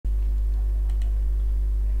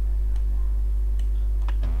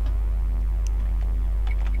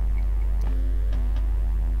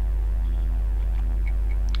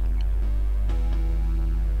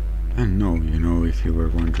you were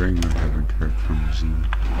wondering, I haven't heard from Z.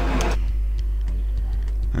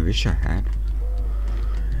 I wish I had.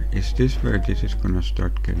 Is this where this is gonna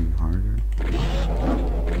start getting harder?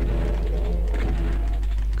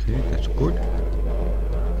 Okay, that's good.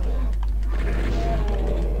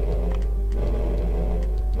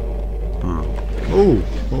 Oh!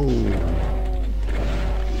 Oh!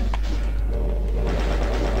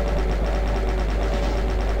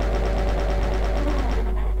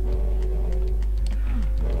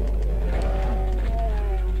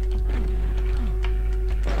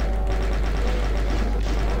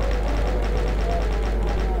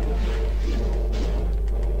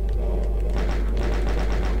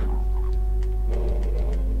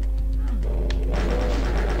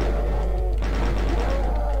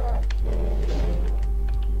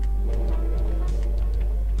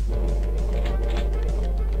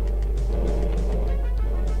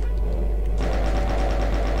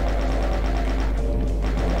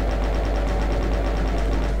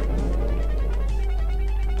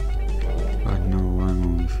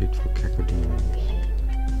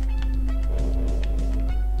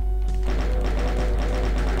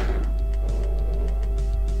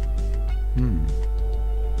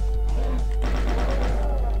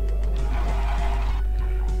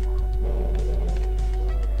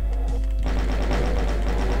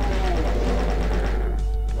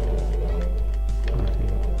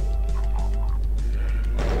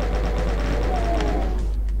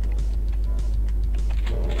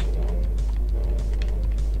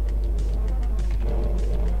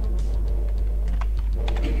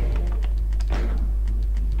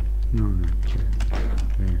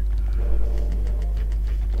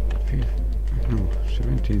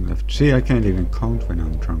 Left. See, I can't even count when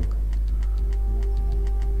I'm drunk.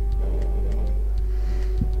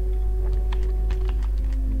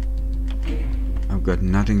 I've got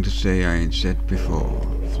nothing to say I ain't said before.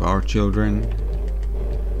 Flower children,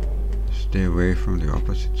 stay away from the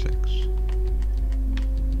opposite sex.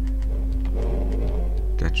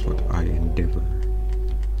 That's what I endeavor,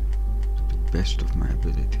 to the best of my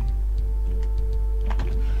ability.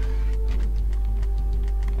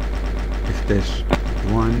 If there's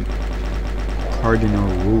one cardinal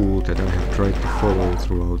rule that I have tried to follow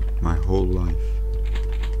throughout my whole life,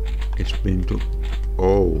 it's been to...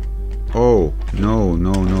 Oh,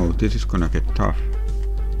 no, this is gonna get tough.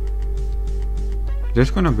 There's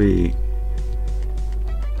gonna be...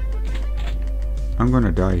 I'm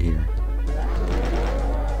gonna die here.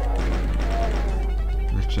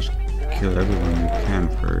 Let's just kill everyone we can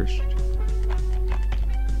first.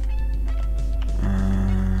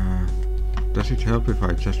 Does it help if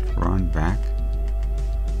I just run back?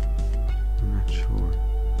 I'm not sure.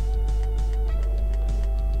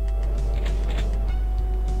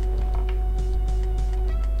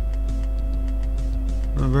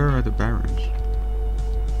 Well, where are the barons?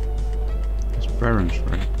 It's barons,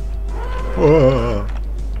 right? Whoa!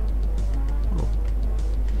 Oh.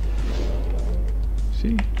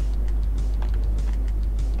 See?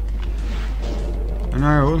 And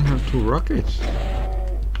I only have 2 rockets.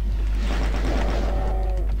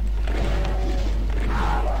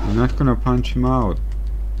 I'm not gonna punch him out.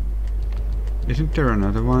 Isn't there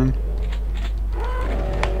another one?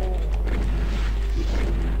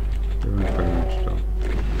 There aren't barons though.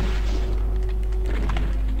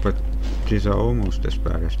 But these are almost as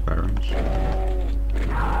bad as barons.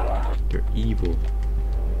 They're evil.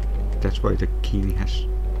 That's why the king has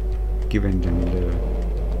given them the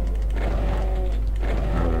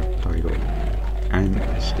title and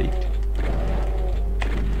estate.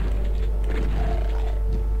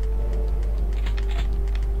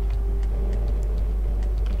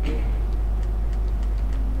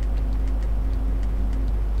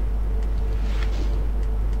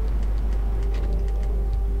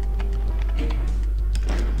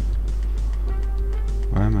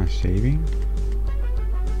 Why am I saving?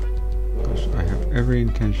 Because I have every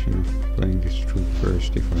intention of playing this through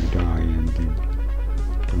first if I die and then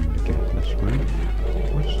doing the deathless, right?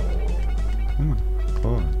 What's... Oh my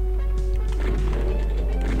god.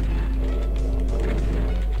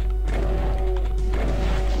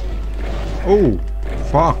 Oh!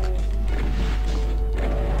 Fuck!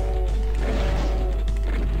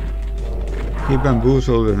 He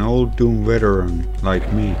bamboozled an old Doom veteran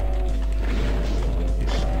like me.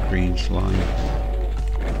 Green slime.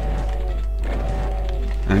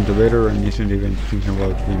 And the veteran isn't even thinking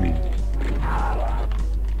about women.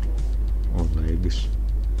 Or legs.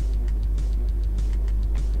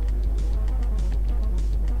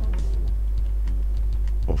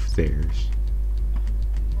 Of theirs.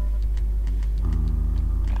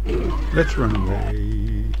 Let's run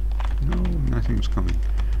away. No, nothing's coming.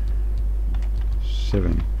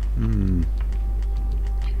 7.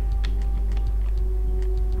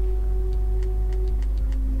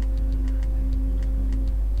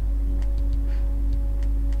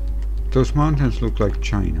 Those mountains look like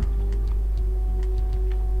China.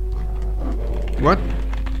 What?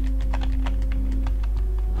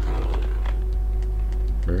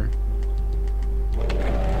 Where?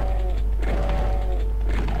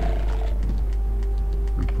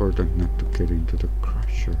 Important not to get into the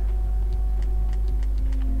crusher.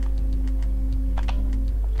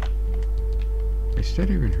 Is that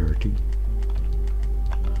even hurting?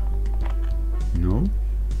 No?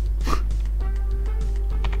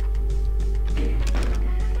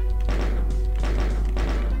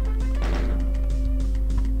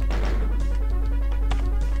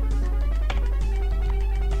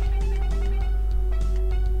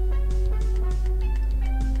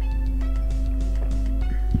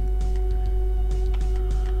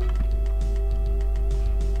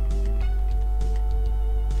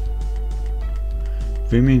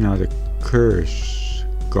 Women are the curse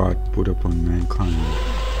God put upon mankind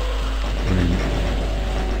when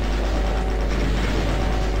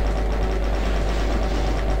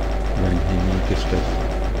he noticed that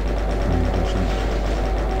men doesn't.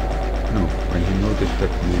 No, when he noticed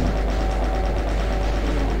that men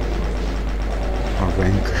are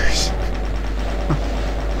wankers.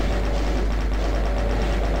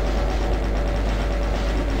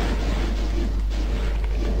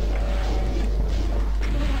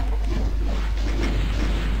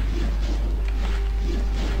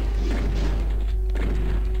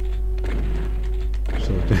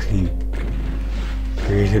 He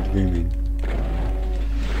created women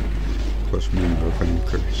because men are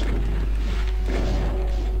wankers.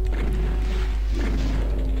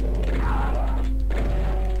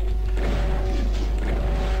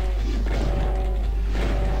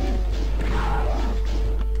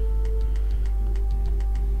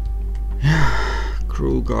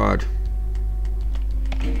 Cruel God.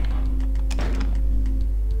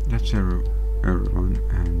 That's everyone,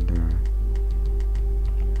 and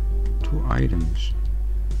 2 items.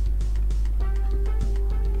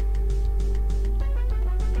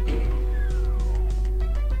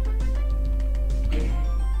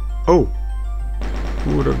 Oh! Who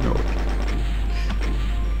would have known?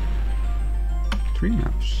 3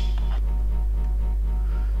 maps.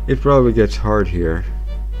 It probably gets hard here.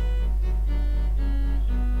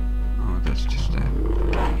 Oh, that's just that.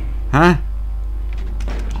 Huh?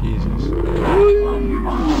 Jesus.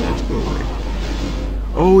 Let's go away.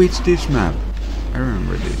 Oh, it's this map. I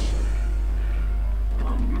remember this.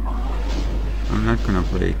 I'm not gonna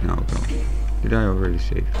play it now though. Did I already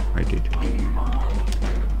save? I did.